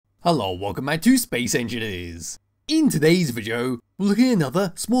Hello, welcome back to Space Engineers. In today's video, we're looking at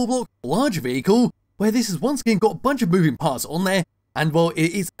another small block, large vehicle, where this has once again got a bunch of moving parts on there, and while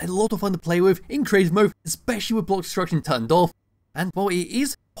it is a lot of fun to play with in creative mode, especially with block destruction turned off, and while it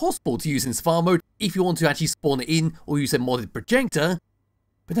is possible to use in survival mode if you want to actually spawn it in or use a modded projector,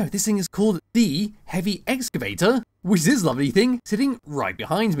 but no, this thing is called the Heavy Excavator, which is this lovely thing sitting right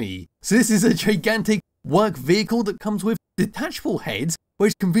behind me. So this is a gigantic work vehicle that comes with detachable heads, where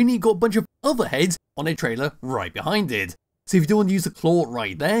it's conveniently got a bunch of other heads on a trailer right behind it. So if you don't want to use the claw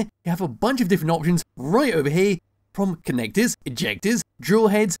right there, you have a bunch of different options right over here, from connectors, ejectors, drill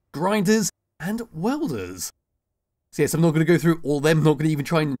heads, grinders, and welders. So yes, I'm not going to go through all of them, I'm not going to even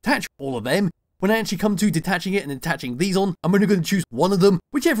try and attach all of them. When I actually come to detaching it and attaching these on, I'm only going to choose one of them,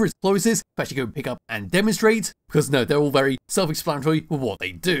 whichever is closest, to actually go pick up and demonstrate, because no, they're all very self-explanatory with what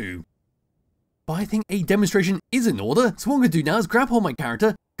they do. But I think a demonstration is in order, so what I'm going to do now is grab hold of my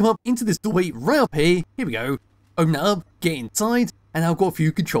character, come up into this doorway right up here, here we go, open it up, get inside, and I've got a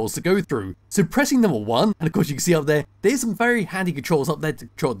few controls to go through. So pressing number 1, and of course you can see up there's some very handy controls up there to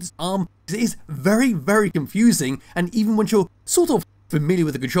control this arm, because it is very, very confusing, and even once you're sort of familiar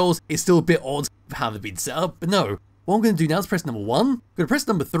with the controls, it's still a bit odd of how they've been set up, but no. What I'm going to do now is press number 1, I'm going to press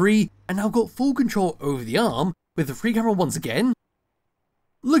number 3, and now I've got full control over the arm, with the free camera once again.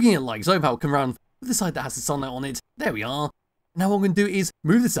 Looking at like so, I'll come around with the side that has the sunlight on it, there we are. Now what I'm going to do is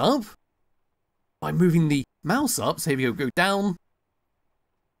move this up, by moving the mouse up, so here we go down,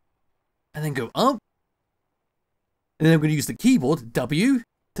 and then go up, and then I'm going to use the keyboard, W,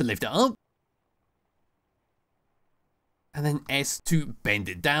 to lift it up, and then S to bend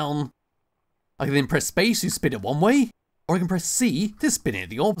it down. I can then press space to spin it one way, or I can press C to spin it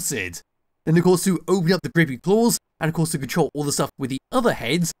the opposite. Then of course to open up the grippy claws, and of course to control all the stuff with the other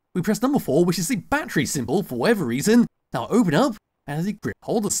heads, we press number 4, which is the battery symbol for whatever reason. Now open up, and the grip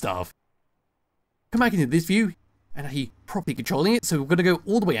hold the stuff. Come back into this view, and actually properly controlling it, so we're going to go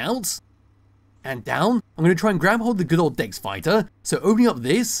all the way out, and down. I'm going to try and grab hold of the good old Dex Fighter, so opening up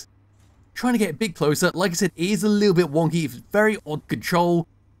this, trying to get a bit closer. Like I said, it is a little bit wonky, it's very odd control.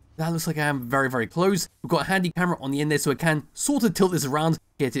 That looks like I am very, very close. We've got a handy camera on the end there, so I can sort of tilt this around,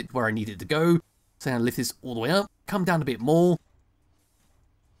 get it where I need it to go. So I'm going to lift this all the way up, come down a bit more,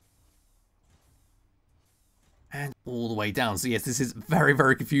 and all the way down. So yes, this is very,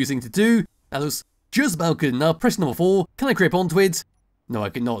 very confusing to do. That looks just about good enough. Press number 4. Can I grip onto it? No, I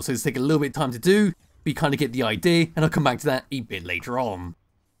cannot, so it's take a little bit of time to do. But you kind of get the idea, and I'll come back to that a bit later on.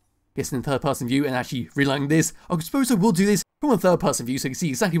 Yes, in third person view, and actually relaying this, I suppose I will do this from a third person view so you can see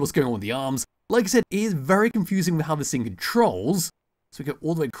exactly what's going on with the arms. Like I said, it is very confusing with how this thing controls. So we go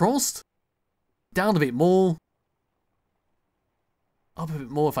all the way across, down a bit more, up a bit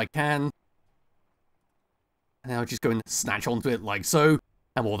more if I can, and then I'll just go and snatch onto it like so,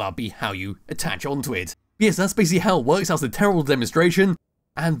 and well, that'll be how you attach onto it. Yes, that's basically how it works. That's a terrible demonstration,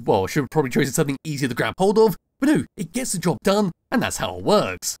 and well, I should have probably chosen something easier to grab hold of, but no, it gets the job done, and that's how it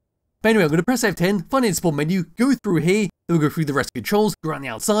works. But anyway, I'm going to press F10, find the spawn menu, go through here, then we'll go through the rest of the controls, go around the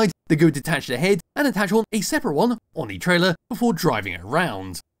outside, then go detach the head, and attach on a separate one on the trailer before driving it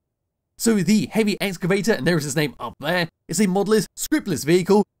around. So the Heavy Excavator, and there is its name up there, is a modelless, scriptless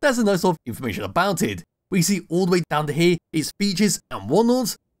vehicle that has a nice lot of information about it. We see all the way down to here its features and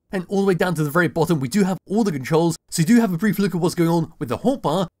whatnot, and all the way down to the very bottom we do have all the controls, so you do have a brief look at what's going on with the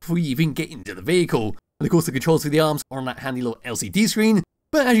hotbar before you even get into the vehicle. And of course the controls for the arms are on that handy little LCD screen,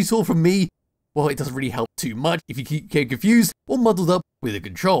 but as you saw from me, well, it doesn't really help too much if you get confused or muddled up with the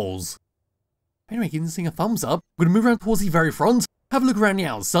controls. Anyway, giving this thing a thumbs up, we're going to move around towards the very front, have a look around the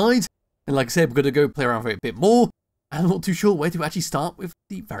outside, and like I said, we're going to go play around with it a bit more. I'm not too sure where to actually start with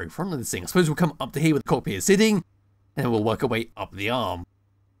the very front of this thing. I suppose we'll come up to here with the cockpit is sitting, and then we'll work our way up the arm.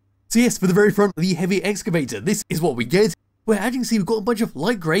 So yes, for the very front of the Heavy Excavator, this is what we get, where as you can see we've got a bunch of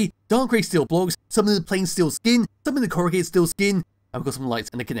light grey, dark grey steel blocks, some in the plain steel skin, some in the corrugated steel skin, and we've got some lights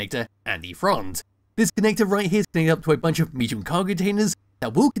and a connector and the front. This connector right here is connected up to a bunch of medium cargo containers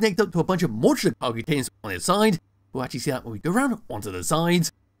that will connect up to a bunch of modular cargo containers on its side. We'll actually see that when we go around onto the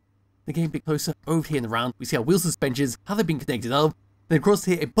sides. Then getting a bit closer over here in the round, we see our wheel suspensions, how they've been connected up. Then across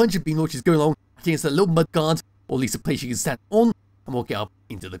here, a bunch of beam launches going along, acting as a little mud guard, or at least a place you can stand on, and we'll get up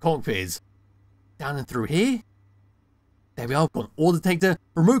into the cockpit. Down and through here, there we are, got an ore detector,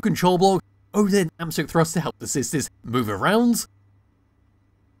 remote control block, over there an atmospheric thrust to help the sisters move around.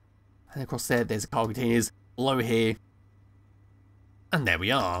 And across there, there's the cargo containers, below here, and there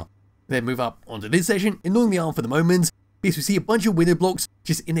we are. Then move up onto this section, ignoring the arm for the moment, because we see a bunch of window blocks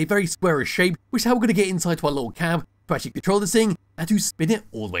just in a very squarish shape, which is how we're going to get inside to our little cab to actually control this thing and to spin it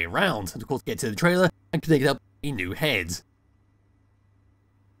all the way around, and of course get to the trailer and connect up a new head.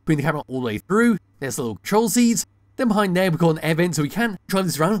 putting the camera all the way through. There's a little control seat. Then behind there we've got an air vent so we can drive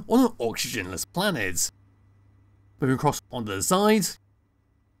this around on an oxygenless planet. Moving across onto the side.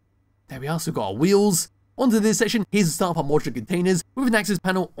 There we are, so we've got our wheels. Onto this section, here's the start of our modular containers with an access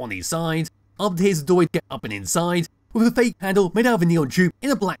panel on each side. Up here's the doorway to get up and inside, with a fake handle made out of a neon tube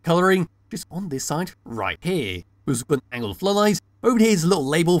in a black colouring, just on this side right here. We've also got an angled floodlight. Over here is a little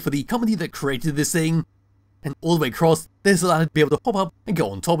label for the company that created this thing. And all the way across, there's a ladder to be able to hop up and go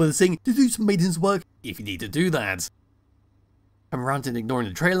on top of this thing to do some maintenance work if you need to do that. Come around and ignoring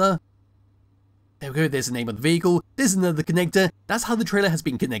the trailer. There we go, there's the name of the vehicle. There's another connector. That's how the trailer has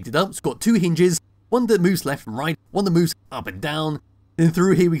been connected up. It's got two hinges, one that moves left and right, one that moves up and down. Then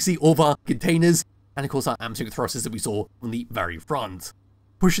through here we see all of our containers, and of course our atmospheric thrusters that we saw on the very front.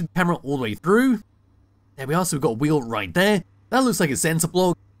 Push the camera all the way through. There we are, so we've got a wheel right there. That looks like a sensor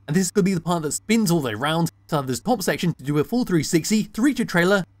block, and this is going to be the part that spins all the way around to have this top section to do a full 360 to reach a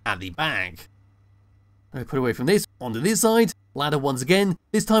trailer at the back. I'm put away from this, onto this side, ladder once again.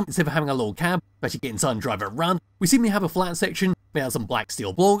 This time, instead of having a little cab to actually get inside and drive it around, we seem to have a flat section made out of some black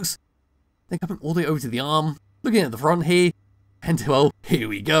steel blocks. Then coming all the way over to the arm, looking at the front here, and well, here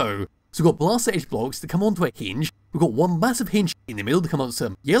we go. So we've got blaster edge blocks to come onto a hinge. We've got one massive hinge in the middle to come up to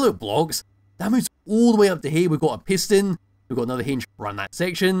some yellow blocks. That moves all the way up to here. We've got a piston. We've got another hinge around that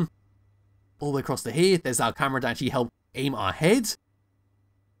section. All the way across to here, there's our camera to actually help aim our head.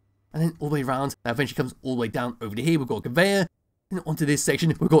 And then all the way around, that eventually comes all the way down over to here. We've got a conveyor. And onto this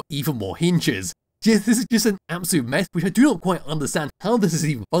section, we've got even more hinges. Yes, this is just an absolute mess, which I do not quite understand how this is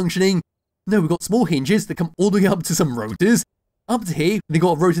even functioning. No, we've got small hinges that come all the way up to some rotors. Up to here, they've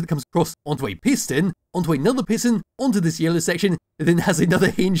got a rotor that comes across onto a piston, onto another piston, onto this yellow section, that then has another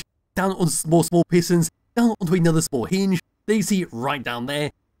hinge, down onto small pistons, down onto another small hinge. There you see right down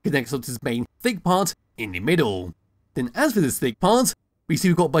there, connects up to this main thick part in the middle. Then as for this thick part, we see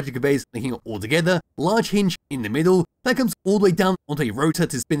we've got a bunch of conveyors linking it all together, large hinge in the middle, that comes all the way down onto a rotor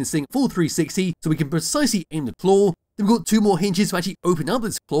to spin this thing full 360 so we can precisely aim the claw. Then we've got two more hinges to actually open up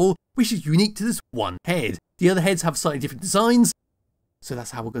this claw, which is unique to this one head. The other heads have slightly different designs, so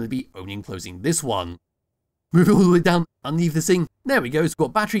that's how we're going to be opening and closing this one. Moving all the way down underneath this thing, there we go, so we've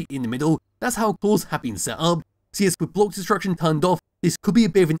got battery in the middle, that's how claws have been set up. So yes, with block destruction turned off, this could be a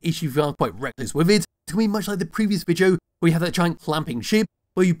bit of an issue if you are quite reckless with it. It's going to be much like the previous video where you have that giant clamping ship,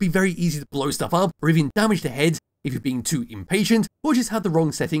 where you'd be very easy to blow stuff up or even damage the head if you're being too impatient or just have the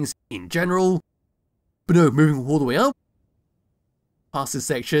wrong settings in general. But no, moving all the way up, past this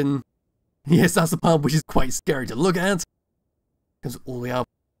section, yes, that's the part which is quite scary to look at. Comes all the way up,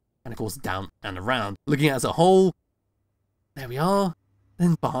 and of course down and around. Looking at it as a whole, there we are,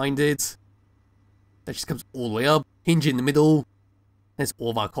 then behind it, that just comes all the way up, hinge in the middle, there's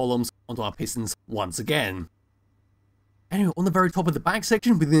all of our columns onto our pistons once again. Anyway, on the very top of the back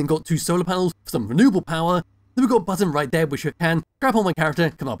section, we've then got two solar panels for some renewable power. Then we've got a button right there which I can grab on my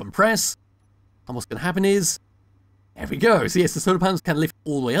character, come up and press. And what's going to happen is, there we go. So yes, the solar panels can lift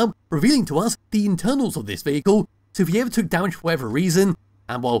all the way up, revealing to us the internals of this vehicle. So if you ever took damage for whatever reason,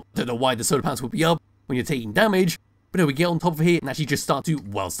 and well, I don't know why the solar panels would be up when you're taking damage, but no, we get on top of here and actually just start to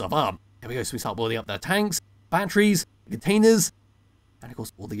weld stuff up. There we go, so we start welding up the tanks, batteries, containers, and of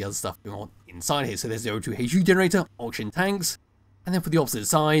course all the other stuff going on inside here. So there's the O2 HU generator, oxygen tanks, and then for the opposite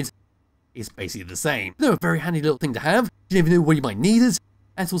side, it's basically the same. No, a very handy little thing to have. You never know when you might need it,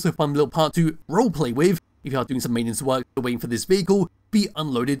 and it's also a fun little part to roleplay with if you are doing some maintenance work or waiting for this vehicle to be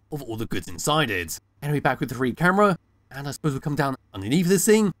unloaded of all the goods inside it. Anyway, back with the free camera, and I suppose we'll come down underneath this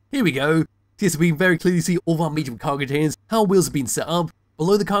thing. Here we go. Yes, we can very clearly see all of our medium cargo containers, how wheels have been set up.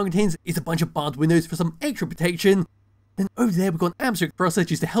 Below the cargo containers is a bunch of barred windows for some extra protection. Then over there we've got an atmospheric thruster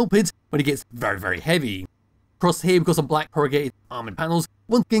just to help it when it gets very, very heavy. Across here we've got some black corrugated armoured panels,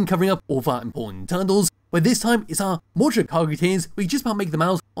 once again covering up all of our important internals, where this time it's our modular cargo containers, we just about make them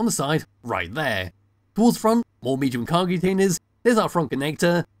out on the side right there. Towards the front, more medium cargo containers, there's our front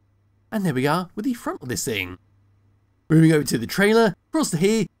connector, and there we are with the front of this thing. Moving over to the trailer, across to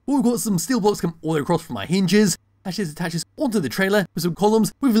here, we've got some steel blocks come all the way across from our hinges. That just attaches onto the trailer with some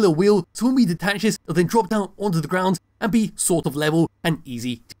columns with a little wheel, so when we detach this, it'll then drop down onto the ground and be sort of level and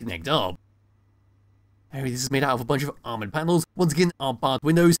easy to connect up. Anyway, this is made out of a bunch of armoured panels. Once again, our barred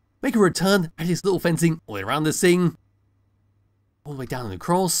windows make a return at this little fencing all the way around this thing. All the way down and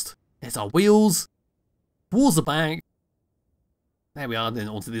across. There's our wheels. Towards the back. There we are, then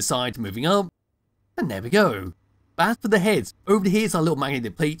onto this side, moving up. And there we go. But as for the heads, over here is our little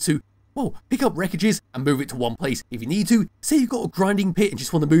magnetic plate to, well, pick up wreckages and move it to one place if you need to. Say you've got a grinding pit and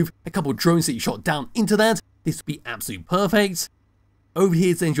just want to move a couple of drones that you shot down into that. This would be absolutely perfect. Over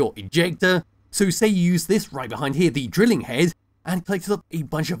here is then your ejector. So say you use this right behind here, the drilling head. and collected up a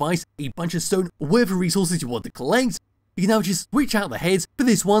bunch of ice, a bunch of stone, or whatever resources you want to collect, you can now just switch out the heads for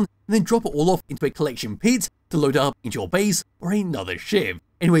this one and then drop it all off into a collection pit to load it up into your base or another ship.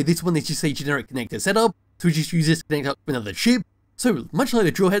 Anyway, this one is just a generic connector setup, so we just use this to connect up with another ship. So much like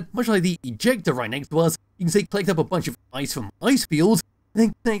the drill head, much like the ejector right next to us, you can say collect up a bunch of ice from ice fields, and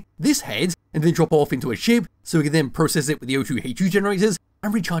then connect this head and then drop off into a ship so we can then process it with the O2H2 generators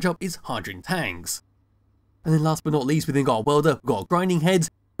and recharge up its hydrogen tanks. And then last but not least, we then got our welder, we've got our grinding heads,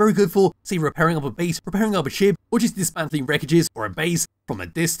 very good for, say, repairing up a base, repairing up a ship, or just dismantling wreckages or a base from a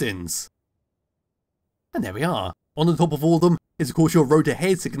distance. And there we are. On the top of all of them is of course your rotor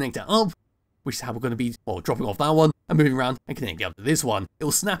heads to connect it up, which is how we're going to be, well, dropping off that one and moving around and connecting up to this one. It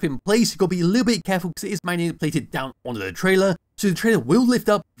will snap in place, you've got to be a little bit careful because it is magnetic plated down onto the trailer, so the trailer will lift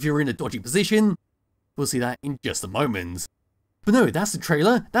up if you're in a dodgy position. We'll see that in just a moment. But no, that's the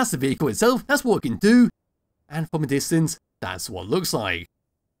trailer, that's the vehicle itself, that's what it can do, and from a distance, that's what it looks like.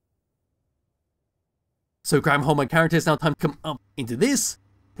 So grab hold my character, it's now time to come up into this.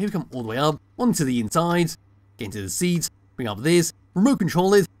 Here we come all the way up, onto the inside, get into the seat, bring up this, remote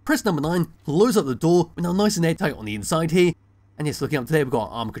control it, press number 9, close up the door, we're now nice and airtight on the inside here. And yes, looking up to there, we've got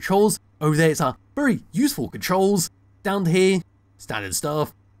our armor controls. Over there, it's our very useful controls. Down to here, standard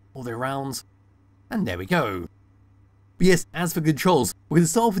stuff, all the way around. And there we go. But yes, as for controls, we're going to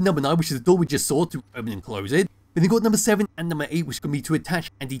start off with number 9, which is the door we just saw to open and close it. Then we've got number 7 and number 8, which is going to be to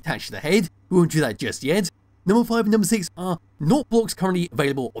attach and detach the head. We won't do that just yet. Number 5 and number 6 are not blocks currently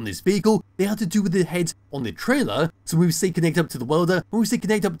available on this vehicle. They have to do with the heads on the trailer. So when we say connect up to the welder, when we say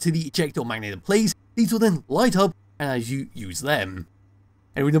connect up to the ejector or magnetic plates, these will then light up as you use them.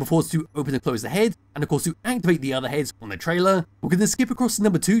 And number 4 is to open and close the head, and of course to activate the other heads on the trailer. We're going to skip across to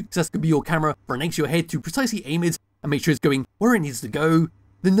number 2, because that's going to be your camera for next to your head to precisely aim it and make sure it's going where it needs to go.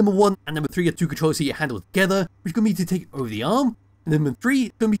 Then number 1 and number 3 are 2 controls that you handle together, which is going to be to take over the arm. And then number 3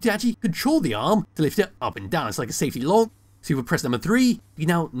 is going to be to actually control the arm to lift it up and down. It's like a safety lock. So if we press number 3, you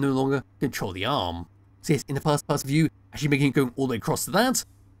now no longer control the arm. So yes, in the first person view, actually making it going all the way across to that.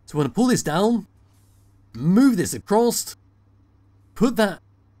 So we want to pull this down, move this across, put that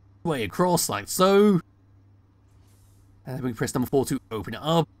way across like so. And then we press number 4 to open it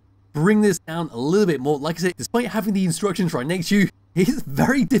up. Bring this down a little bit more. Like I said, despite having the instructions right next to you, it is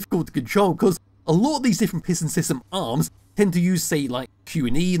very difficult to control because a lot of these different piston system arms tend to use, say, like Q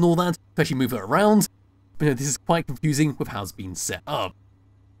and E and all that to actually move it around. But no, this is quite confusing with how it's been set up.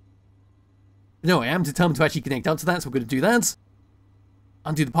 But no, I am determined to actually connect up to that, so we're going to do that.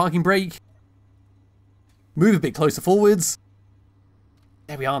 Undo the parking brake. Move a bit closer forwards.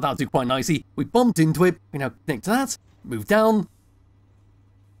 There we are, that'll do quite nicely. We bumped into it. We now connect to that. Move down.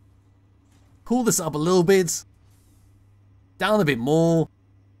 Pull this up a little bit. Down a bit more.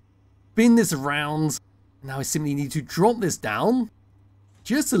 Spin this around. Now I simply need to drop this down.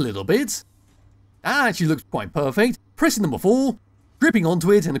 Just a little bit. That actually looks quite perfect. Pressing number 4. Gripping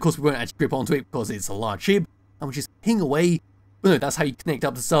onto it. And of course we won't actually grip onto it because it's a large ship. And we'll just ping away. But no, that's how you connect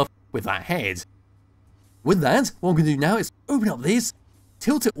up the stuff with that head. With that, what I'm going to do now is open up this.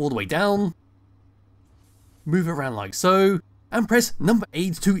 Tilt it all the way down. Move it around like so. And press number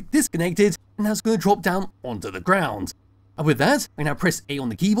 8 to disconnect it. And that's going to drop down onto the ground. And with that, I now press A on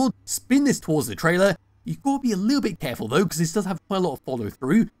the keyboard. Spin this towards the trailer. You've got to be a little bit careful though, because this does have quite a lot of follow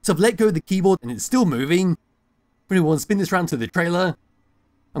through. So I've let go of the keyboard and it's still moving. But we want to spin this round to the trailer.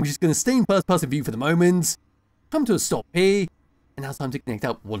 I'm just going to stay in first person view for the moment. Come to a stop here. And now it's time to connect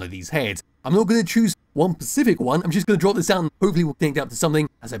up one of these heads. I'm not going to choose one specific one. I'm just going to drop this down. Hopefully we'll connect up to something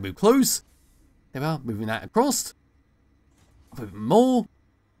as I move close. There we are, moving that across. Up a bit more.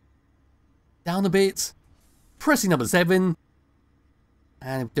 Down a bit. Pressing number 7.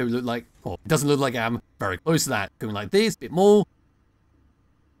 And it don't look like, well, it doesn't look like I'm very close to that. Going like this, a bit more.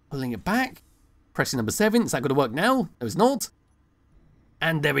 Pulling it back. Pressing number 7. Is that going to work now? No, it's not.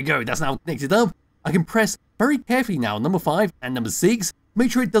 And there we go. That's now connected up. I can press very carefully now number 5 and number 6.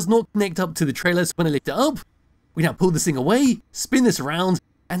 Make sure it does not connect up to the trailer. So when I lift it up, we now pull this thing away, spin this around,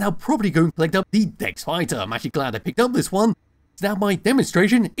 and now probably go and collect up the Dex Fighter. I'm actually glad I picked up this one. So now my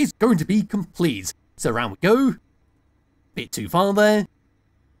demonstration is going to be complete. So around we go. Bit too far there.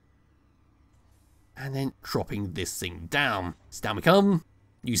 And then dropping this thing down. So down we come.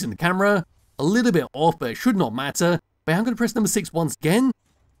 Using the camera. A little bit off, but it should not matter. But I'm going to press number 6 once again.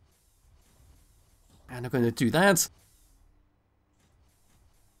 And I'm going to do that.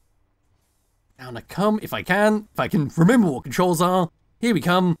 Down I come, if I can remember what controls are. Here we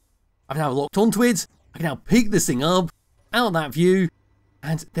come. I've now locked onto it. I can now pick this thing up, out of that view,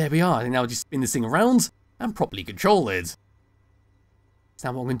 and there we are. I can now just spin this thing around and properly control it. So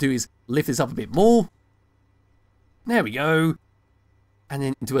now what I'm going to do is lift this up a bit more. There we go. and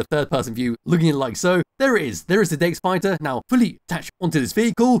then into a third-person view, looking at it like so. There it is. There is the Dexfighter now fully attached onto this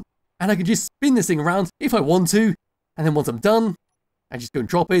vehicle, and I can just spin this thing around if I want to, and then once I'm done, I just go and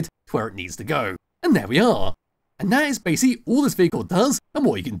drop it to where it needs to go. And there we are. And that is basically all this vehicle does and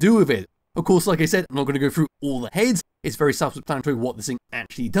what you can do with it. Of course, like I said, I'm not going to go through all the heads. It's very self-explanatory what this thing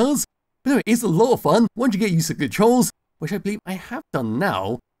actually does. But no, it is a lot of fun once you get used to the controls, which I believe I have done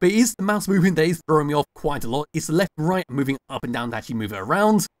now. But it is the mouse movement that is throwing me off quite a lot. It's the left and right moving up and down to actually move it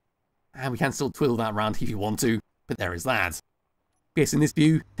around. And we can still twiddle that around if you want to, but there is that. Yes, in this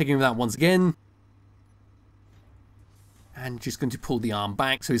view, taking that once again. And just going to pull the arm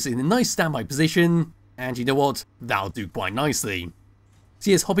back so it's in a nice standby position. And you know what? That'll do quite nicely. So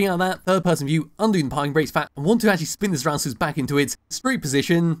yes, hopping out of that third person view, undoing the parking brakes, I want to actually spin this around so it's back into its straight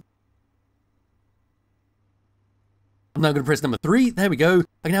position. I'm now going to press number 3, there we go.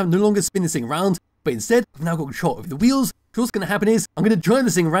 I can now no longer spin this thing around, but instead I've now got control over the wheels. So what's going to happen is, I'm going to drive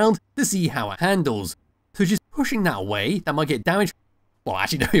this thing around to see how it handles. So just pushing that away, that might get damaged. Well,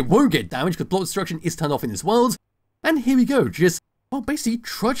 actually no, it won't get damaged because block destruction is turned off in this world. And here we go, just, well, basically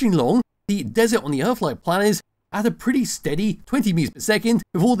trudging along the desert on the Earth-like planet at a pretty steady 20 meters per second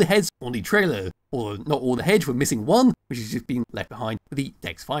with all the heads on the trailer. Or not all the heads, we're missing one, which has just been left behind with the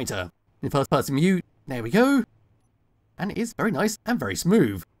Dexfighter. In first person view, there we go. And it is very nice and very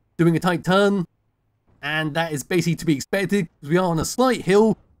smooth. Doing a tight turn, and that is basically to be expected because we are on a slight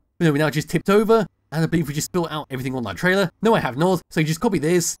hill. But no, we now just tipped over, and I believe we just spilled out everything on that trailer. No, I have not, so you just copy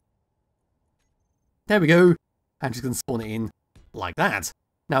this. There we go. I'm just going to spawn it in like that.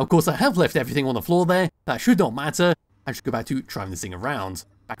 Now, of course, I have left everything on the floor there. That should not matter. I should go back to driving this thing around.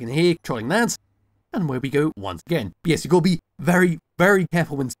 Back in here, controlling that. And where we go once again. But yes, you've got to be very, very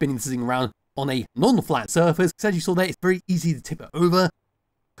careful when spinning this thing around on a non-flat surface. Because as you saw there, it's very easy to tip it over.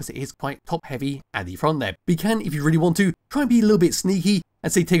 Because it is quite top-heavy at the front there. But you can, if you really want to, try and be a little bit sneaky.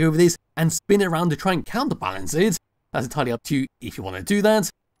 And say take over this and spin it around to try and counterbalance it. That's entirely up to you if you want to do that.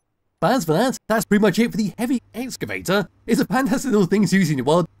 But as for that, that's pretty much it for the Heavy Excavator. It's a fantastic little thing to use in your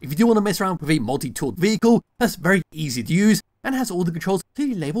world. If you do want to mess around with a multi-tooled vehicle, that's very easy to use and has all the controls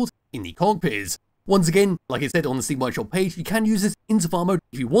clearly labelled in the cockpit. Once again, like I said on the Steam Workshop page, you can use this in survival mode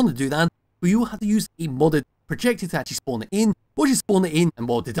if you want to do that, but you will have to use a modded projector to actually spawn it in, or just spawn it in and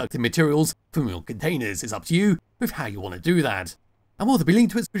while deducting materials from your containers. It's up to you with how you want to do that. And while there'll be a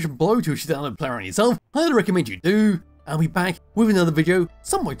link to its description below to which you download and play around yourself, I highly recommend you do. I'll be back with another video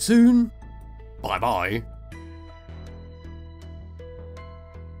somewhat soon. Bye bye.